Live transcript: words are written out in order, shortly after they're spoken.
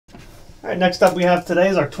All right, next up we have today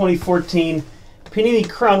is our 2014 Panini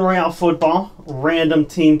Crown Royale Football Random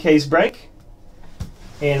Team Case Break.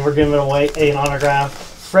 And we're giving away an autographed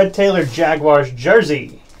Fred Taylor Jaguars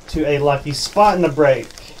jersey to a lucky spot in the break.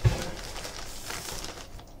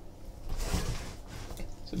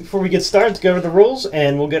 So before we get started, let's go over the rules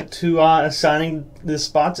and we'll get to assigning the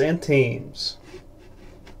spots and teams.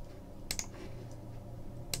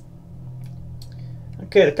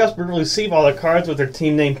 Okay, the customer will receive all the cards with their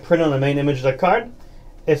team name printed on the main image of the card.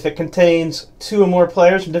 If it contains two or more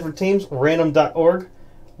players from different teams, random.org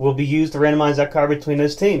will be used to randomize that card between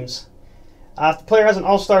those teams. If the player has an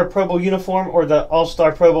All-Star Pro Bowl uniform or the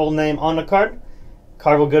All-Star Pro Bowl name on the card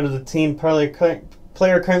will go to the team player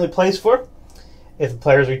currently plays for. If the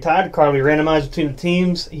player is retired, the card will be randomized between the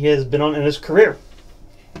teams he has been on in his career.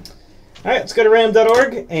 Alright, let's go to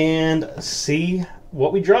random.org and see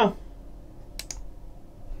what we draw.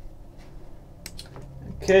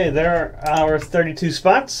 Okay, there are our 32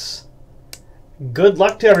 spots. Good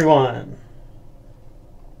luck to everyone.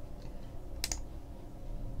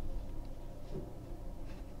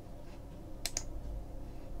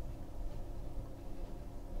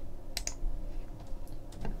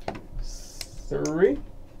 Three,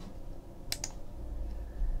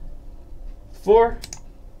 4,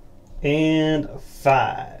 and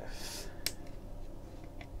 5.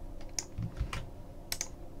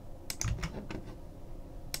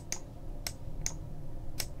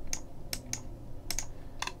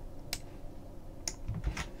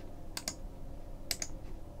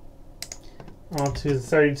 On to the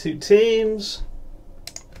 32 teams.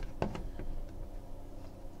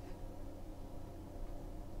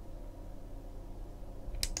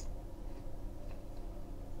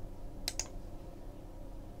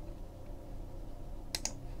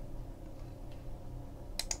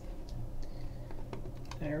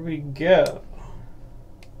 There we go.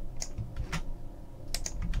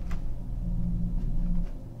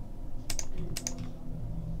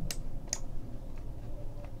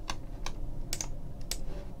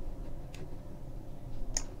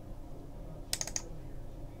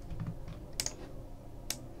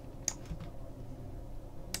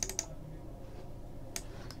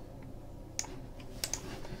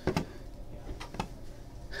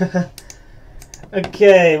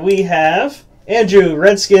 Okay, we have Andrew,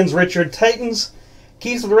 Redskins, Richard, Titans,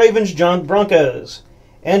 Keith with the Ravens, John, Broncos,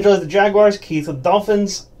 Angela, the Jaguars, Keith with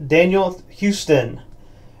Dolphins, Daniel, Houston,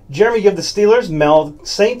 Jeremy, you have the Steelers, Mel,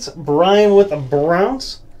 Saints, Brian with the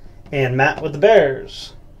Browns, and Matt with the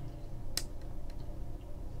Bears.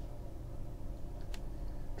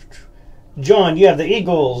 John, you have the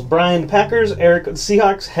Eagles, Brian, the Packers, Eric with the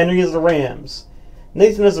Seahawks, Henry is the Rams,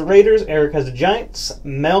 Nathan has the Raiders, Eric has the Giants,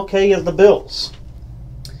 Mel K has the Bills.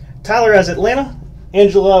 Tyler has Atlanta,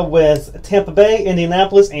 Angela with Tampa Bay,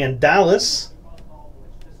 Indianapolis, and Dallas.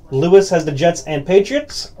 Lewis has the Jets and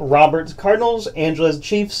Patriots, Robert Cardinals, Angela's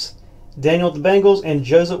Chiefs, Daniel with the Bengals, and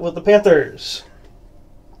Joseph with the Panthers.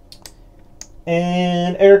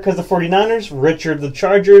 And Eric has the 49ers, Richard the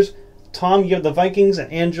Chargers, Tom you have the Vikings,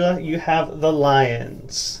 and Angela you have the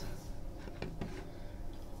Lions.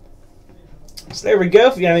 So there we go.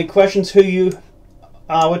 If you have any questions,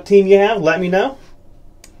 what team you have, let me know.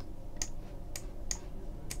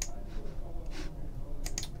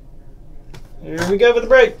 Here we go with the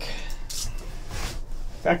break.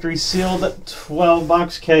 Factory sealed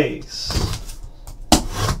 12-box case.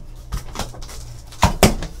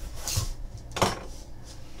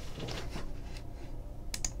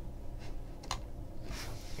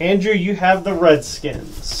 Andrew, you have the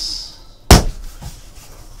Redskins.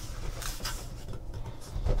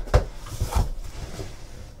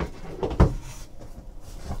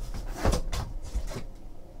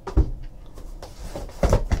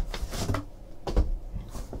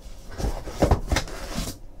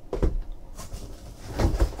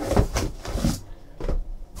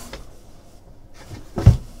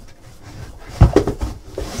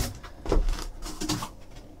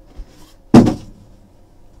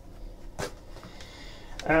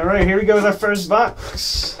 All right, here we go with our first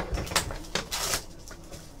box.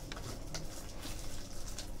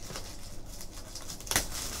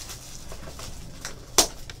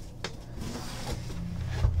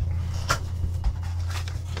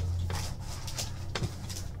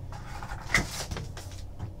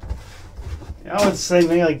 I would say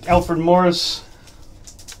maybe like Alfred Morris,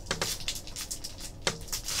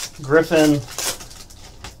 Griffin.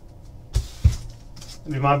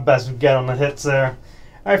 That'd be my best get on the hits there.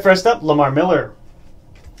 All right, first up, Lamar Miller.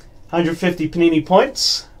 150 Panini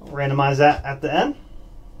points. We'll randomize that at the end.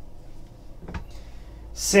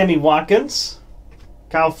 Sammy Watkins,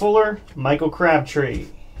 Kyle Fuller, Michael Crabtree.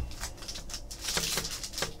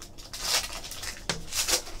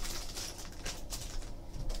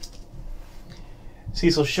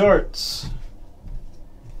 Cecil Shorts.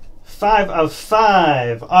 5 of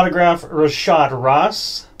 5. Autograph Rashad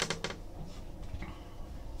Ross.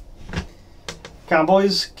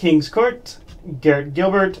 Cowboys, Kings Court. Garrett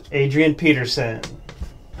Gilbert, Adrian Peterson.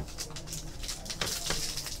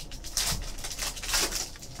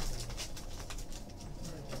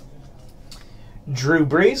 Drew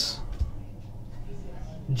Brees.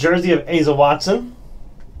 Jersey of Asa Watson.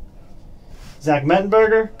 Zach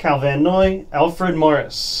Mettenberger, Cal Van Noy, Alfred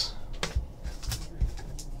Morris.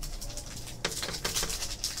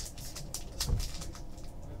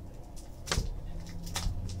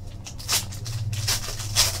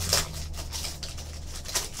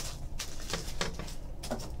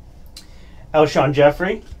 Alshon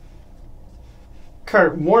Jeffrey.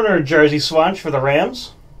 Kurt Warner jersey swatch for the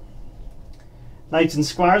Rams. Knights and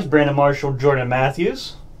Squires, Brandon Marshall, Jordan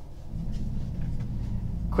Matthews.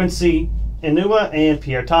 Quincy Enua and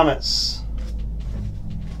Pierre Thomas.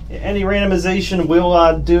 Any randomization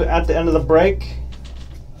we'll do at the end of the break.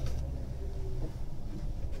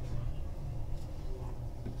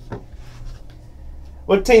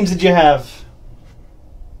 What teams did you have?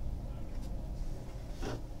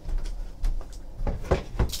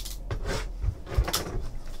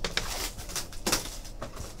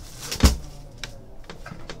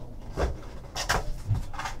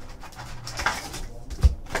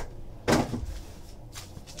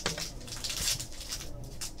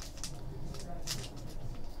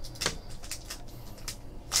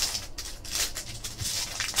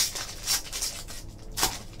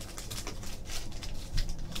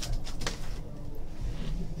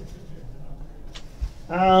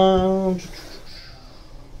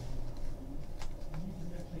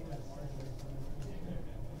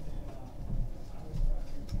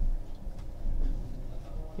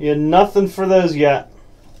 Yeah, nothing for those yet.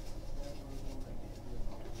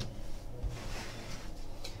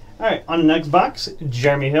 All right, on the next box,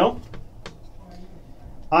 Jeremy Hill.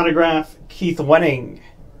 Autograph, Keith Wenning.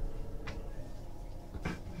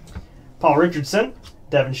 Paul Richardson,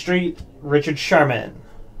 Devon Street, Richard Sherman.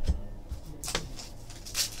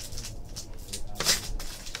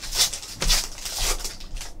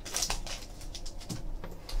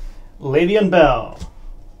 Le'Veon Bell.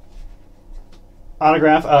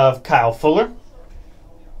 Autograph of Kyle Fuller.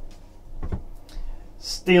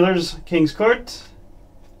 Steelers, Kings Court.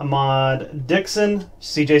 Ahmad Dixon,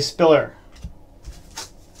 CJ Spiller.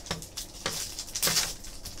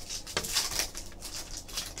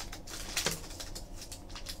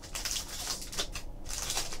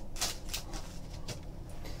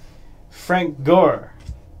 Frank Gore.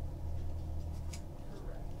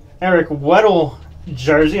 Eric Weddle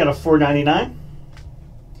jersey out of $4.99.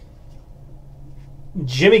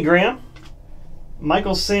 Jimmy Graham,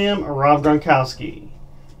 Michael Sam, Rob Gronkowski.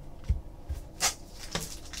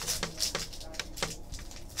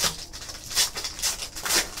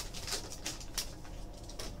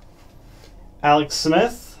 Alex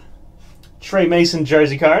Smith, Trey Mason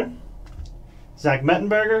jersey card. Zach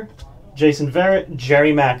Mettenberger, Jason Verrett,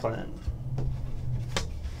 Jerry Maclin.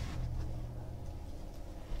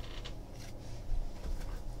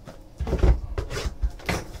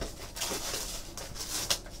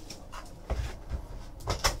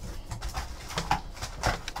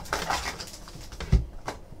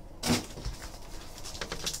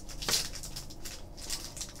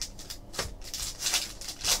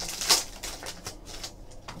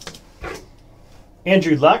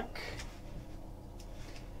 Andrew Luck,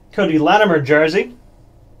 Cody Latimer jersey,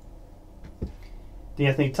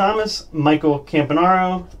 D'Anthony Thomas, Michael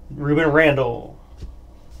Campanaro, Ruben Randall.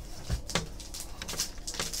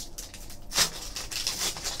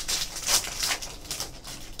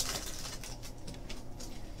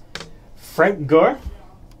 Frank Gore,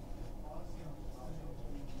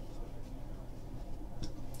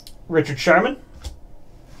 Richard Sherman,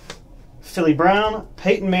 Philly Brown,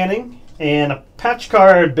 Peyton Manning, and a patch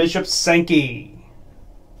card, Bishop Sankey.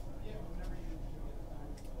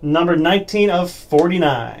 Number 19 of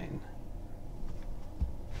 49.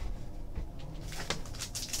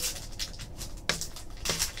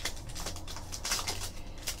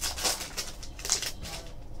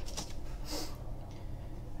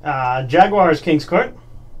 Jaguars, Kings Court.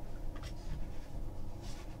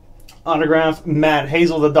 Autograph, Matt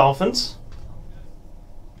Hazel, the Dolphins.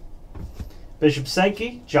 Bishop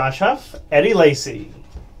Sankey, Josh Huff, Eddie Lacy.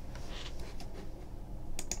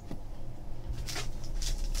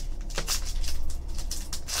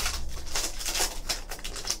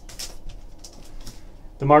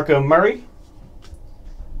 DeMarco Murray,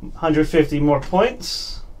 150 more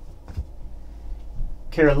points.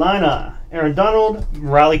 Carolina, Aaron Donald,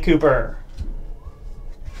 Riley Cooper.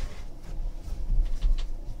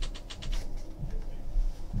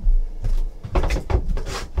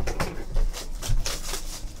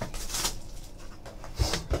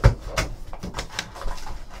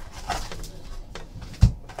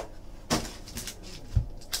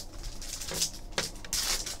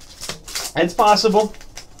 It's possible.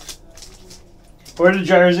 Or the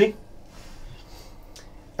jersey.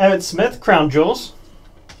 Emmitt Smith, Crown Jewels.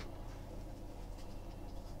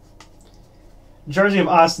 Jersey of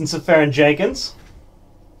Austin Seferian-Jenkins.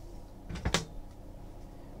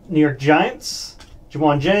 New York Giants,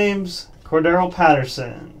 Jawan James, Cordero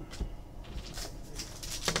Patterson.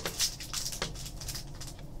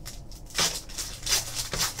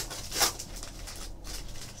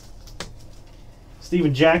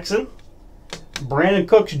 Steven Jackson, Brandon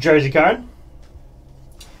Cook's jersey card.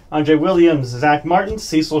 Andre Williams, Zach Martin,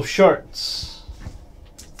 Cecil Shorts.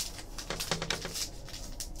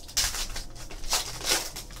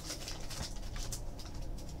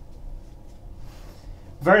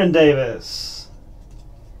 Vernon Davis.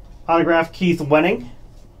 Autograph Keith Wenning.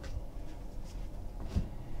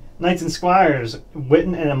 Knights and Squires,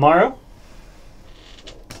 Witten and Amaro.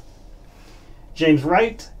 James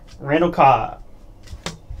Wright, Randall Cobb.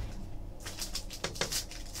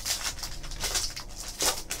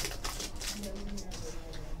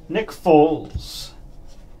 Nick Foles.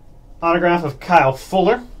 Autograph of Kyle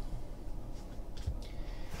Fuller.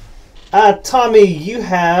 Tommy, you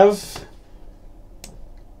have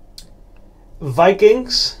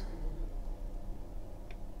Vikings.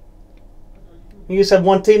 You just have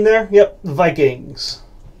one team there? Yep, the Vikings.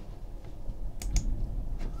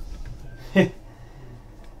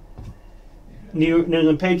 New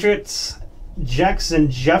England Patriots, Jackson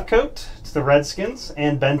Jeffcoat to the Redskins,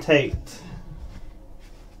 and Ben Tate.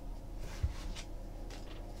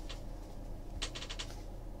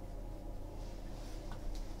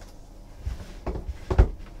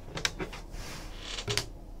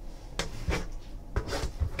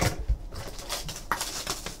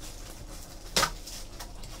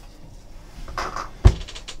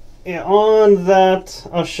 Yeah, on that,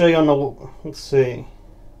 I'll show you on the, let's see.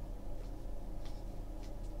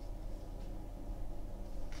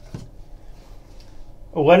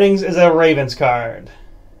 Weddings is a Ravens card.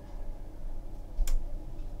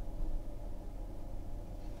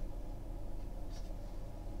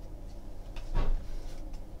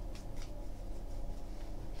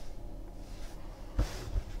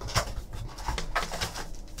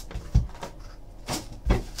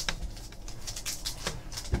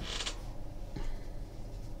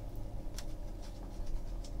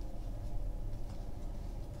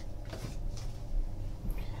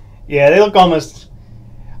 Yeah, they look almost...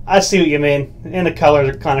 I see what you mean. And the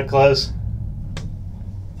colors are kind of close.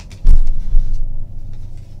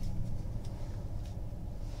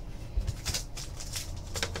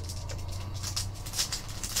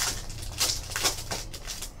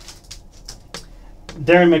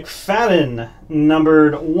 Darren McFadden,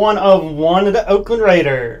 numbered 1/1 of the Oakland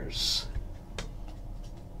Raiders.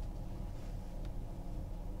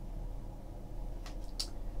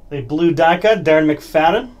 The blue die cut, Darren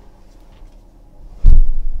McFadden.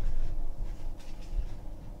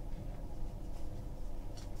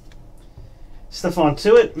 Stephon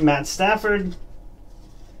Tuitt, Matt Stafford,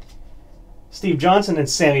 Steve Johnson, and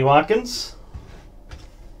Sammy Watkins.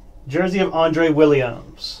 Jersey of Andre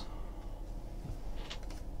Williams.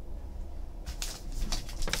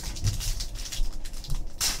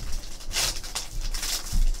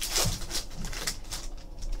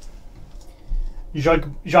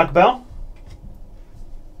 Jacques Bell.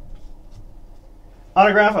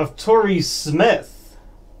 Autograph of Torrey Smith,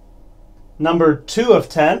 number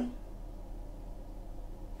 2/10.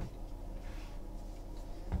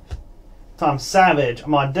 Tom Savage,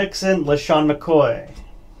 Ahmad Dixon, LaShawn McCoy.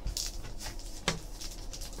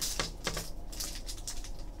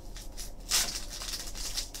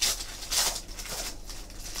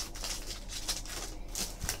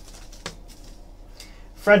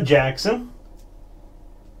 Fred Jackson.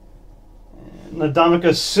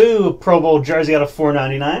 Ndamukong Suh, Pro Bowl jersey out of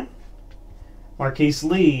 $4.99. Marquise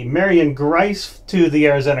Lee, Marion Grice to the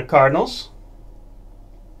Arizona Cardinals.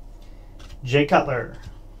 Jay Cutler.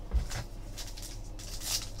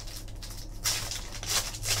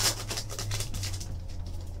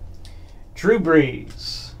 Drew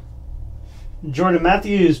Brees. Jordan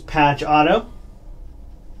Matthews, patch auto.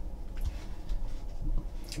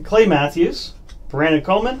 Clay Matthews. Brandon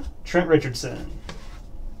Coleman. Trent Richardson.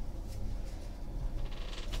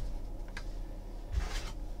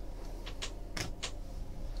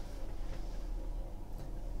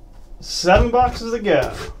 Seven boxes to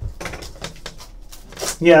go.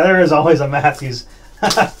 Yeah, there is always a Matthews.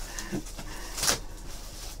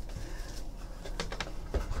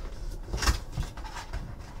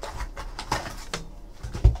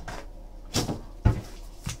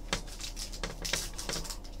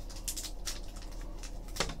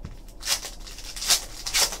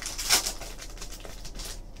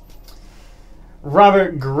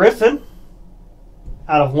 Robert Griffin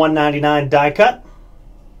out of 199 die cut.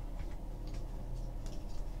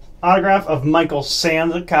 Autograph of Michael Sam,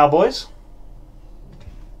 the Cowboys.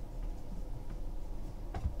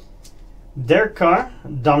 Derek Carr,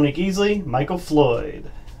 Dominic Easley, Michael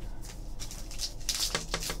Floyd.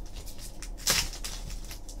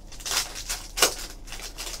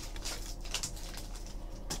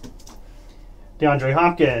 DeAndre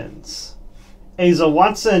Hopkins. Asa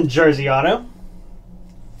Watson, jersey auto.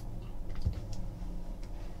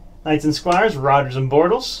 Knights and Squires, Rodgers and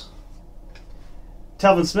Bortles.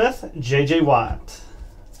 Telvin Smith, J.J. Watt.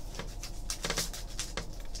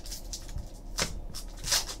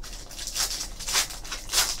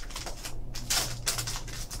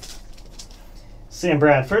 Sam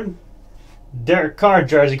Bradford. Derek Carr,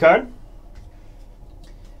 jersey card.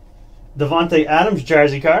 Devontae Adams,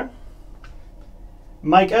 jersey card.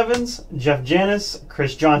 Mike Evans, Jeff Janis,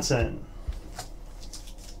 Chris Johnson.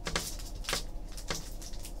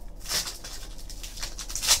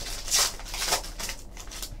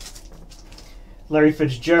 Larry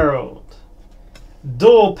Fitzgerald.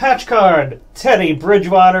 Dual patch card, Teddy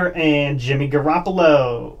Bridgewater and Jimmy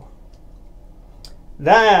Garoppolo.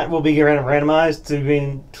 That will be randomized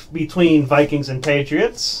between Vikings and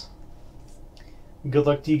Patriots. Good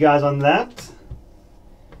luck to you guys on that.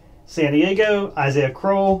 San Diego, Isaiah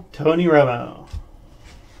Crowell, Tony Romo.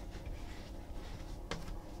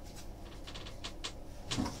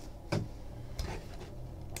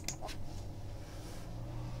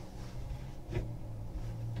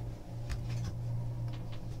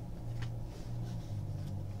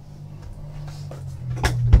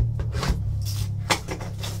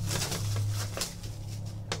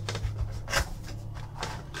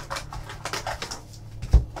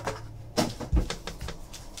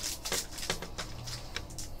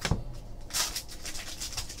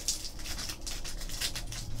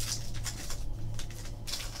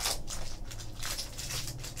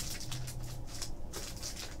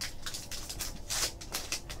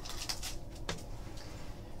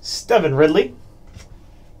 Devin Ridley.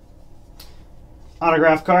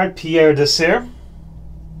 Autograph card, Pierre Desir.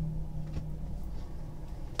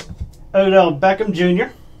 Odell Beckham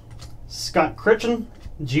Jr. Scott Critchen,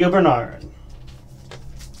 Gio Bernard.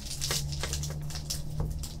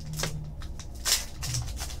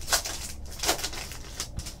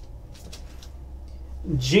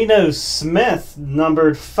 Geno Smith,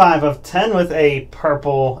 numbered 5 of 10 with a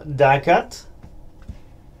purple die cut.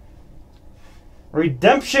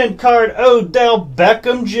 Redemption card, Odell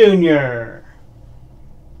Beckham Jr.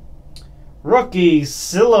 Rookie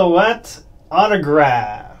silhouette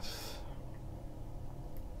autograph.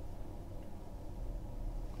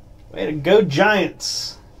 Way to go,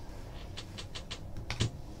 Giants.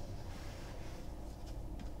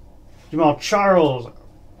 Jamal Charles,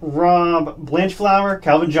 Rob Blanchflower,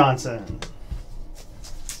 Calvin Johnson.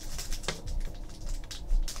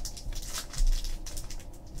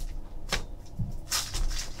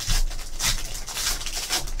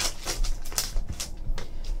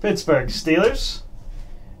 Pittsburgh Steelers.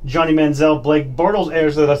 Johnny Manziel, Blake Bortles,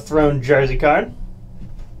 heirs of the throne jersey card.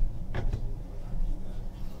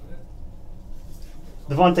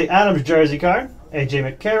 Devontae Adams jersey card. A.J.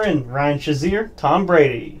 McCarron, Ryan Shazier, Tom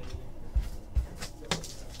Brady.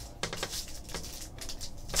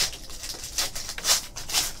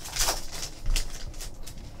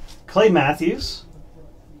 Clay Matthews.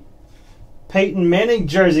 Peyton Manning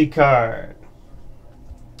jersey card.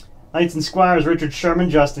 Knights and Squires, Richard Sherman,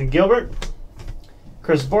 Justin Gilbert.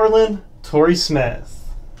 Chris Borland, Torrey Smith.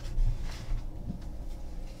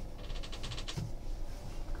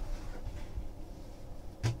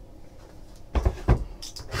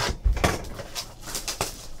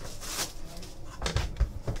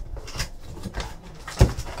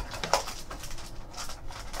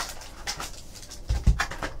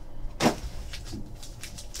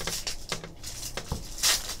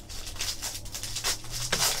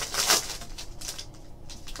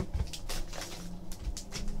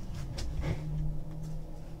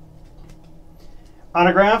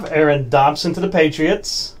 Autograph, Aaron Dobson to the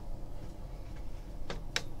Patriots.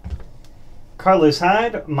 Carlos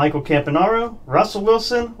Hyde, Michael Campanaro, Russell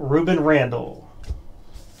Wilson, Ruben Randall.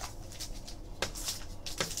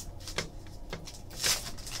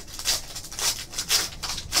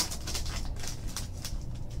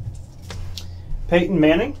 Peyton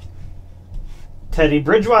Manning. Teddy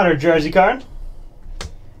Bridgewater jersey card.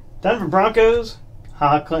 Denver Broncos,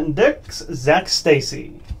 Clinton Dix, Zach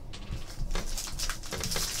Stacy.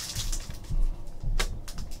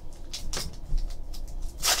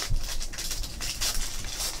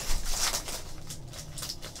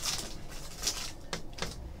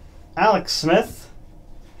 Alex Smith,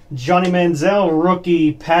 Johnny Manziel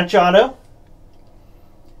rookie patch auto,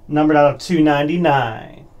 numbered out of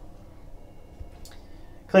 299.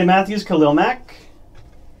 Clay Matthews, Khalil Mack,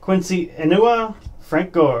 Quincy Enua,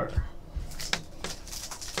 Frank Gore.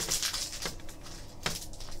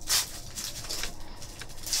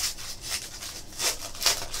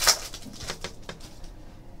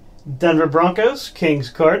 Denver Broncos, Kings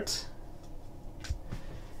Court.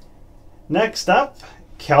 Next up,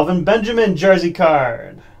 Kelvin Benjamin jersey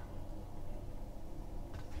card.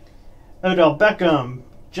 Odell Beckham,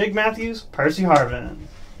 Jake Matthews, Percy Harvin.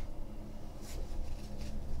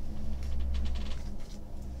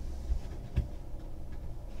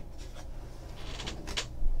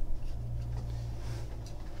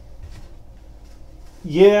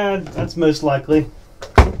 Yeah, that's most likely.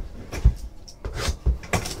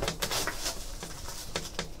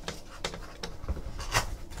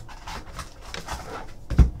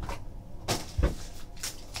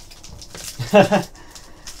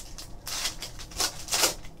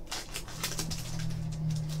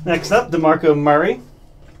 Next up, DeMarco Murray.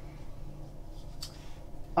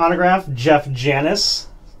 Autograph, Jeff Janis.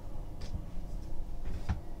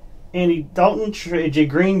 Andy Dalton, AJ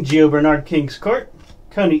Green, Gio Bernard, Kings Court.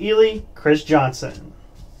 Coney Ely, Chris Johnson.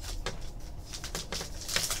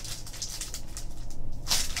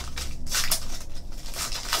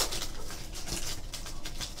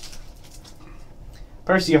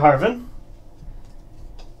 Percy Harvin.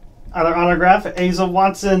 Other autograph, Asa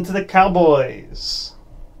Watson to the Cowboys.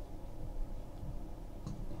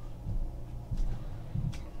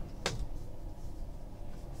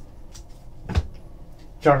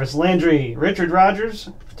 Jarvis Landry, Richard Rodgers,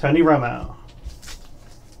 Tony Romo.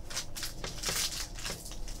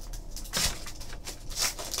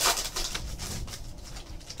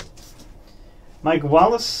 Mike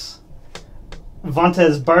Wallace,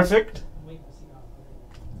 Vontez Burfict,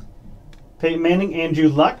 Peyton Manning, Andrew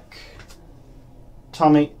Luck,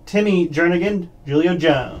 Timmy Jernigan, Julio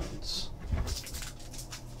Jones.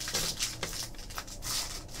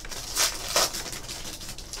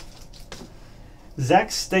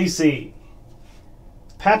 Zach Stacy,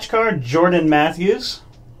 patch card, Jordan Matthews,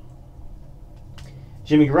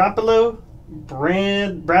 Jimmy Garoppolo,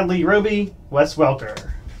 Bradley Roby, Wes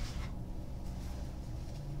Welker.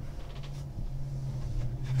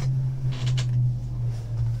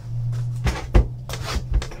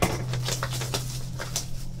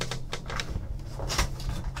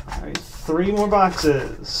 All right, 3 more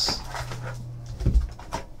boxes.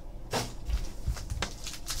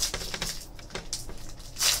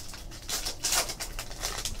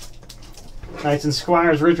 Knights and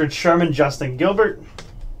Squires, Richard Sherman, Justin Gilbert.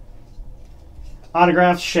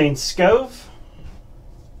 Autographs, Shane Scove.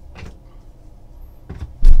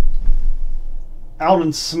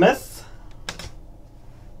 Alden Smith.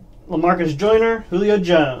 LaMarcus Joyner, Julio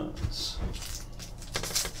Jones.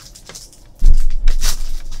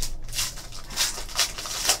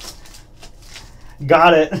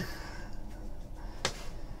 Got it.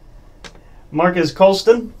 Marcus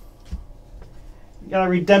Colston. Got a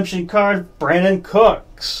redemption card, Brandon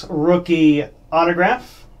Cooks, rookie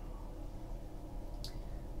autograph.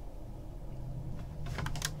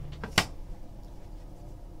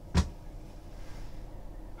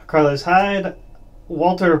 Carlos Hyde,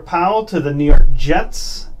 Walter Powell to the New York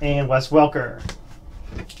Jets, and Wes Welker.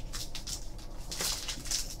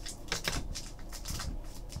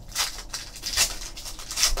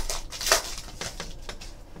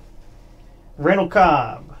 Randall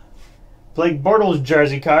Cobb, Blake Bortles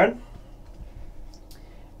jersey card,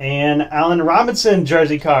 and Allen Robinson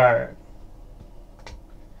jersey card.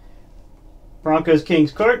 Broncos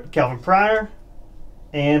Kings Court, Calvin Pryor,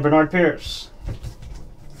 and Bernard Pierce.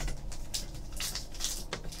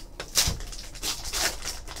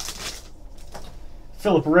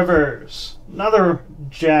 Phillip Rivers, another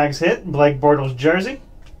Jags hit, Blake Bortles jersey.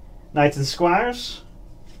 Knights and Squires,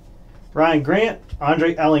 Ryan Grant,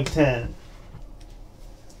 Andre Ellington.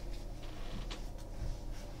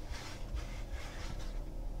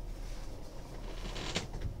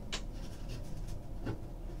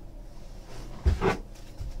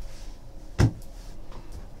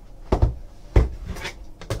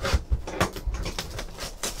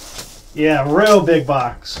 Yeah, real big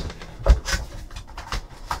box.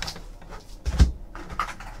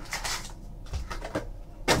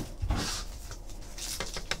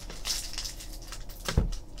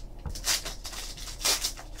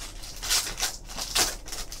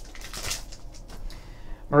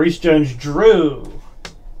 Maurice Jones-Drew.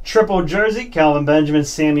 Triple jersey, Calvin Benjamin,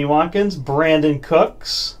 Sammy Watkins, Brandon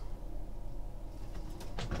Cooks.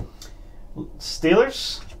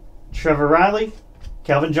 Steelers, Trevor Riley,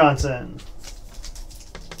 Calvin Johnson.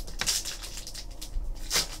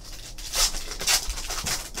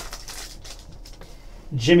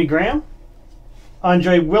 Jimmy Graham,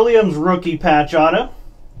 Andre Williams rookie patch auto.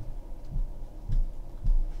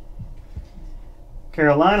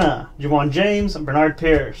 Carolina, Jawan James, Bernard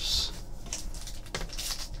Pierce.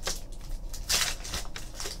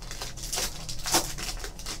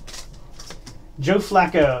 Joe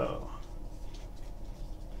Flacco.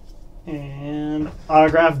 And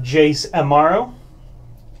autograph Jace Amaro.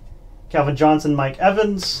 Calvin Johnson, Mike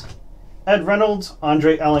Evans. Ed Reynolds,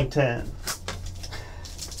 Andre Ellington.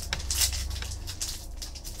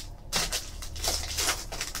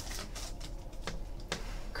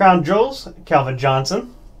 Crown Jewels, Calvin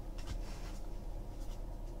Johnson.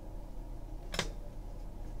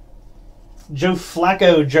 Joe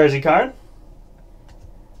Flacco jersey card.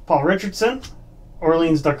 Paul Richardson,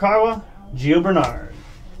 Orleans Darkarawa, Gio Bernard.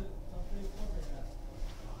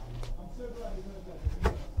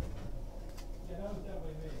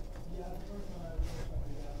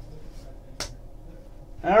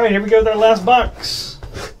 All right, here we go with our last box.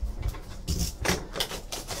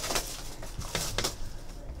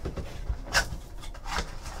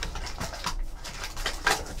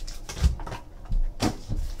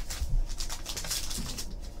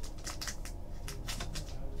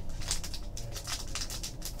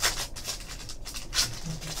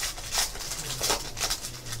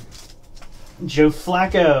 Joe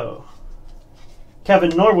Flacco.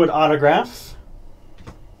 Kevin Norwood autograph.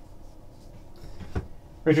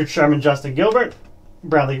 Richard Sherman, Justin Gilbert.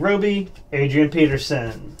 Bradley Roby, Adrian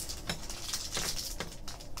Peterson.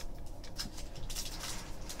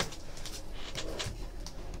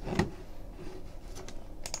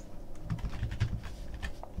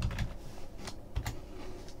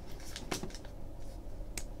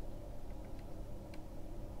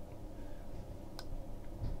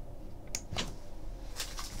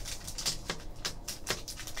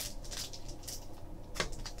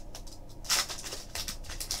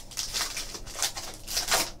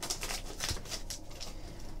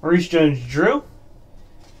 Maurice Jones-Drew.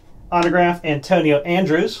 Autograph Antonio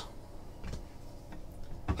Andrews.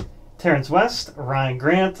 Terrence West, Ryan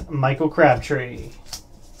Grant, Michael Crabtree.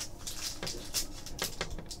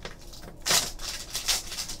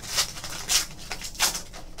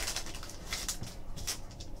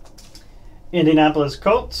 Indianapolis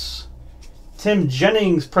Colts. Tim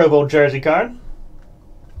Jennings Pro Bowl jersey card.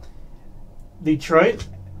 Detroit,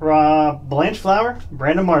 Rob Blanchflower,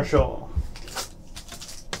 Brandon Marshall.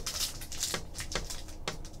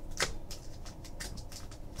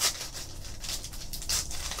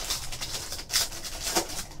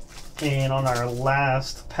 And on our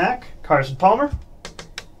last pack, Carson Palmer,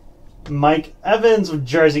 Mike Evans with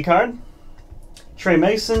jersey card, Trey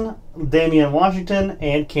Mason, Damian Washington,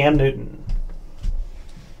 and Cam Newton.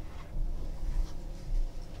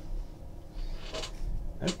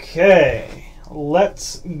 Okay,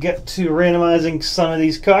 let's get to randomizing some of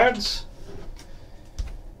these cards.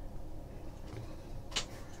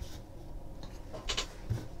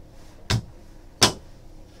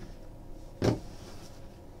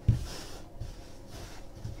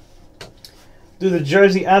 Do the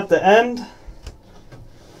jersey at the end.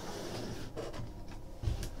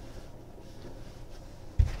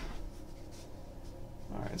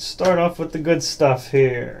 All right, start off with the good stuff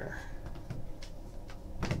here.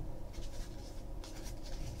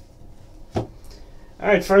 All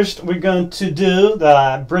right, first we're going to do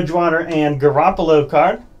the Bridgewater and Garoppolo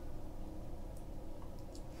card.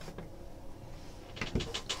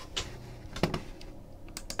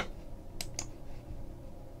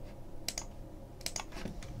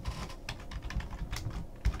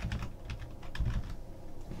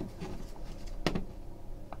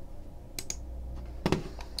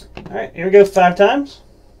 All right, here we go 5 times.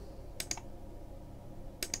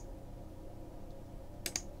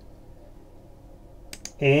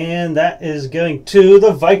 And that is going to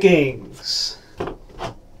the Vikings.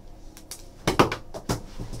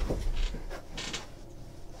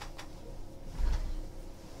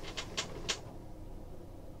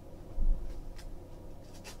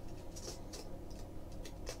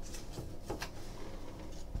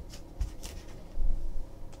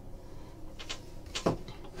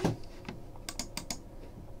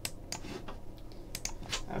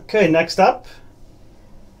 Okay, next up,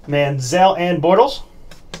 Manziel and Bortles.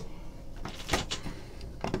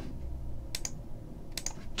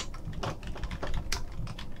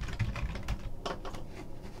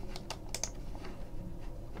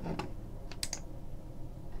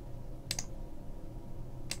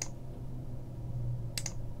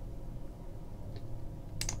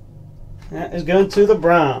 That is going to the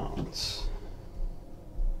Browns.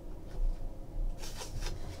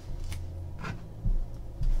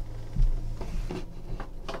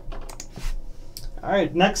 All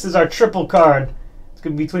right, next is our triple card. It's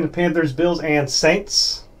going to be between the Panthers, Bills, and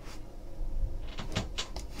Saints.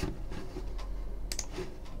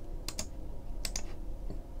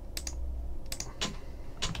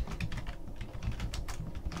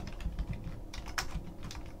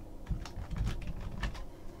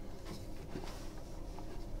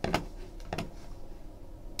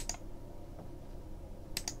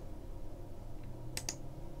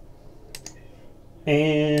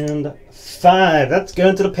 And 5. That's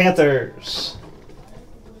going to the Panthers.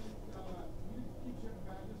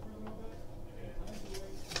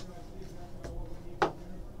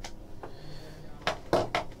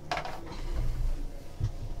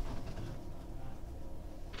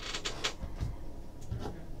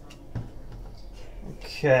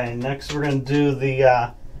 Okay, next we're going to do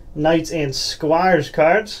the Knights and Squires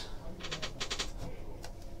cards.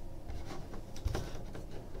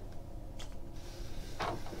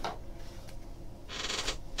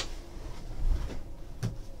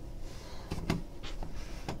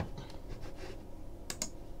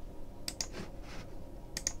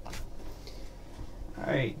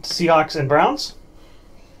 All right, Seahawks and Browns.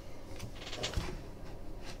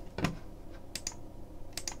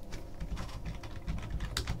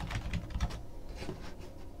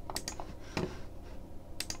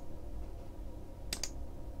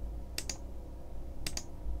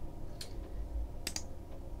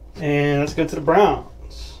 And let's go to the Browns.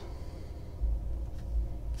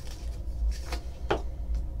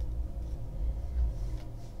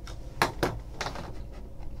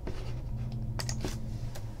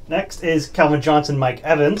 Next is Calvin Johnson, Mike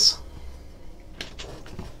Evans.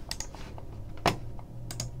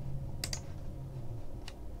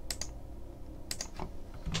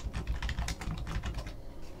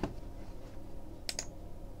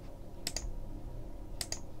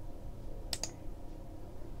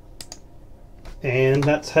 And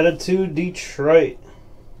that's headed to Detroit.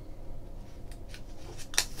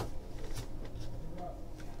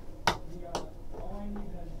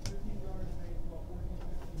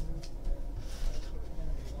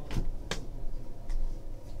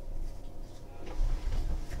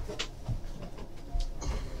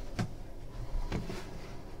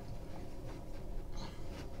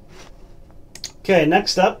 Okay,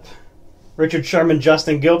 next up, Richard Sherman,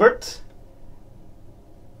 Justin Gilbert.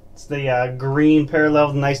 It's the green parallel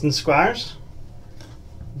with Knights and Squires.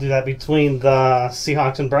 Do that between the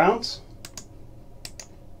Seahawks and Browns.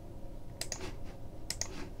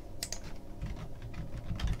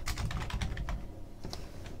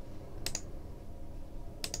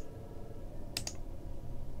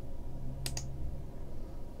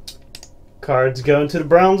 Cards going to the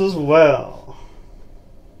Browns as well.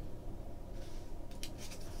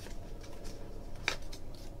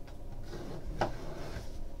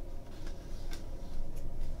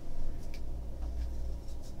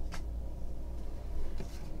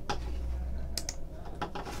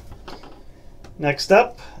 Next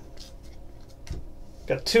up,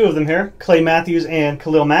 got 2 of them here, Clay Matthews and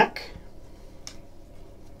Khalil Mack.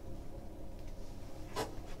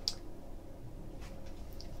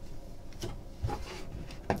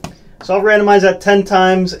 So I'll randomize that 10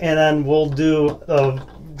 times, and then we'll do a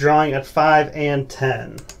drawing at 5 and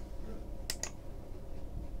 10.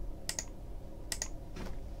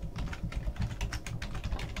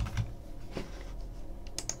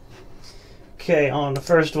 Okay, on the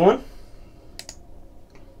first one.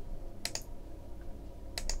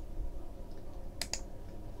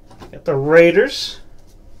 Got the Raiders.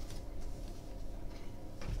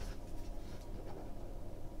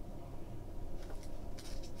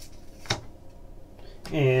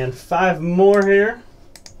 And 5 more here.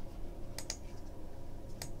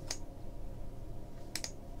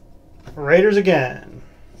 Raiders again.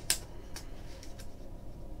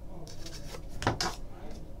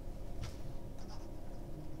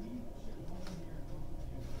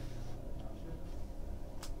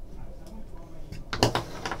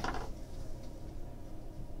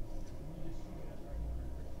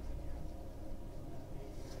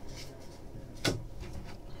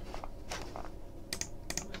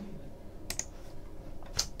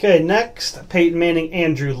 Okay, next, Peyton Manning,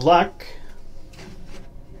 Andrew Luck.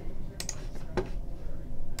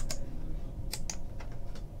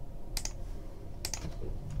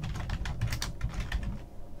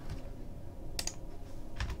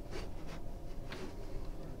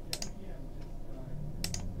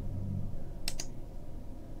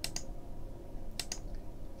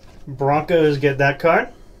 Broncos get that card.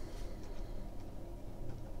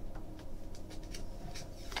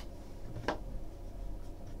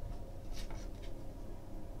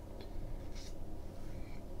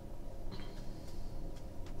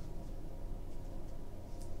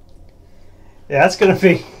 Yeah, that's gonna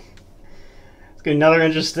be another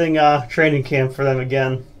interesting training camp for them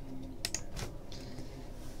again.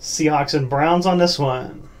 Seahawks and Browns on this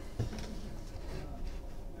one.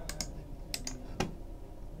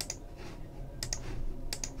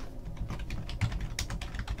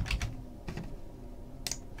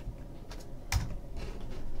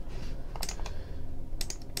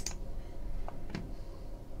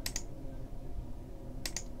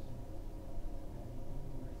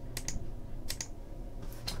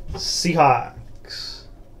 Seahawks.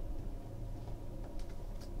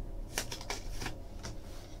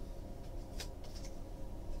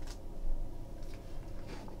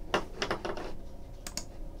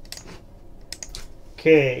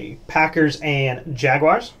 Okay, Packers and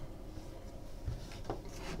Jaguars.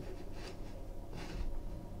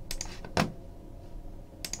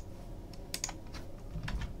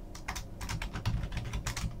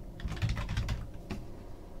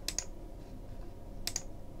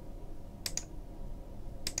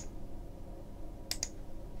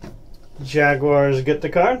 Jaguars get the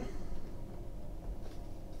card.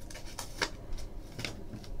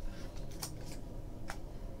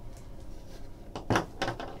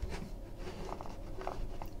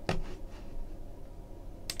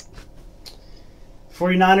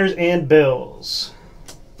 '49ers and Bills.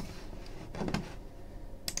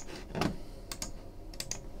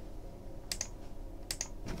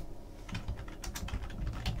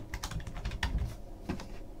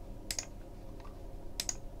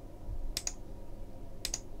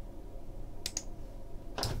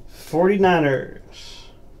 '49ers.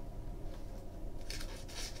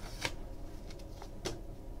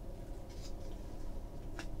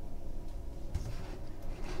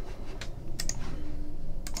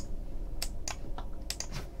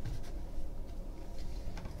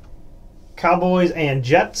 Cowboys and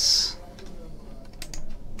Jets.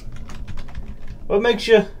 What makes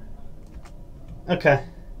you... Okay.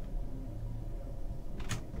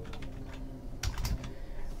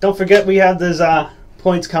 Don't forget we have this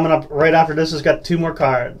points coming up right after this. Has got 2 more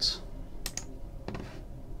cards.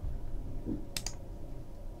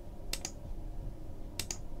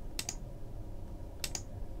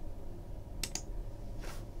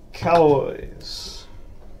 Cowboys.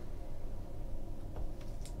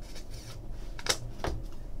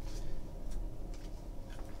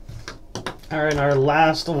 All right, our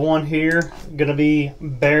last one here gonna be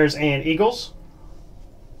Bears and Eagles.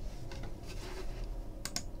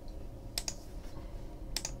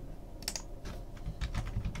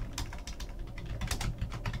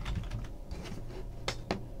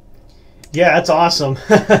 Yeah, that's awesome.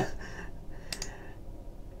 That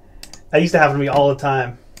used to happen to me all the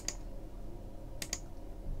time.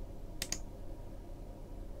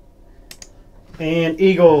 And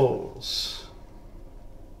Eagles.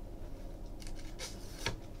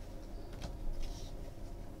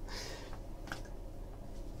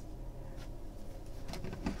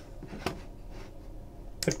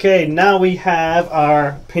 Okay, now we have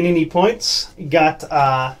our Panini points. Got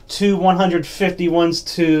 2 150 ones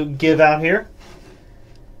to give out here.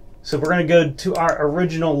 So we're going to go to our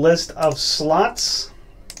original list of slots.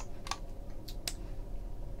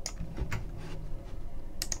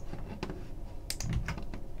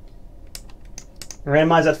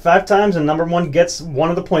 Randomize that 5 times, and number 1 gets one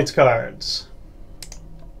of the points cards.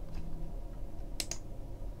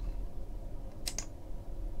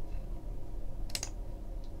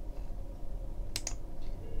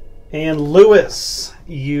 And Lewis,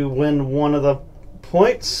 you win one of the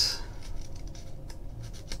points.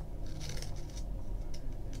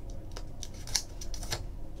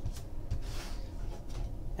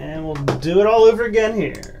 And we'll do it all over again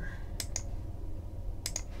here.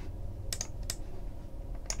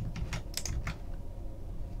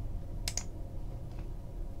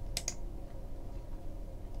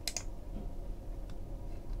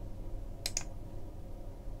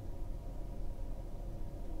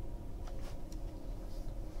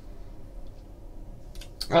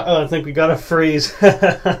 Uh-oh, I think we got a freeze.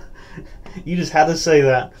 You just had to say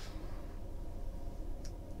that.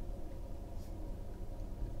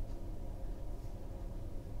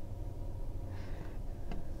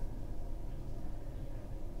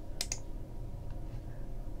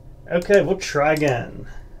 Okay, we'll try again.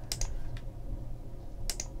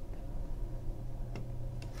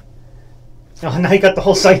 Oh, now you got the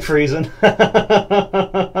whole site freezing.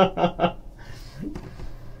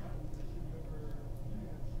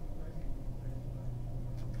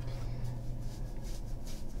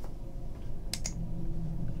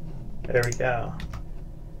 There we go.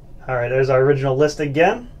 All right, there's our original list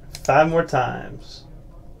again. 5 more times.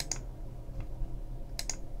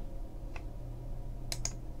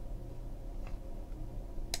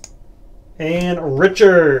 And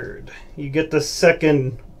Richard, you get the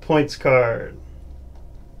second points card.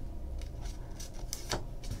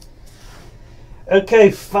 Okay,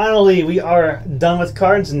 finally we are done with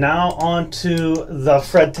cards. Now on to the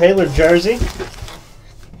Fred Taylor jersey.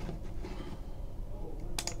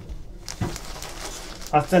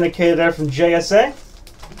 Authenticated there from JSA.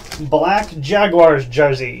 Black Jaguars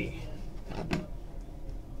jersey.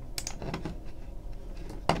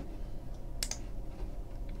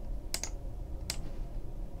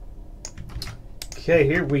 Okay,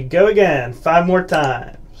 here we go again. 5 more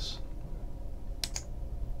times.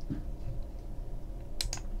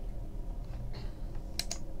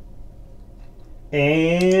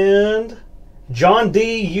 And John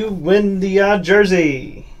D., you win the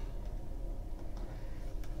jersey.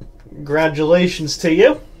 Congratulations to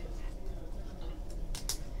you.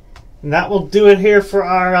 And that will do it here for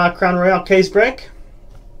our Crown Royale case break.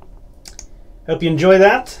 Hope you enjoy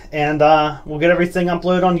that. And we'll get everything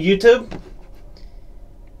uploaded on YouTube.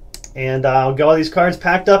 And I'll get all these cards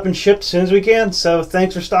packed up and shipped as soon as we can. So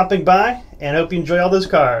thanks for stopping by, and hope you enjoy all those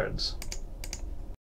cards.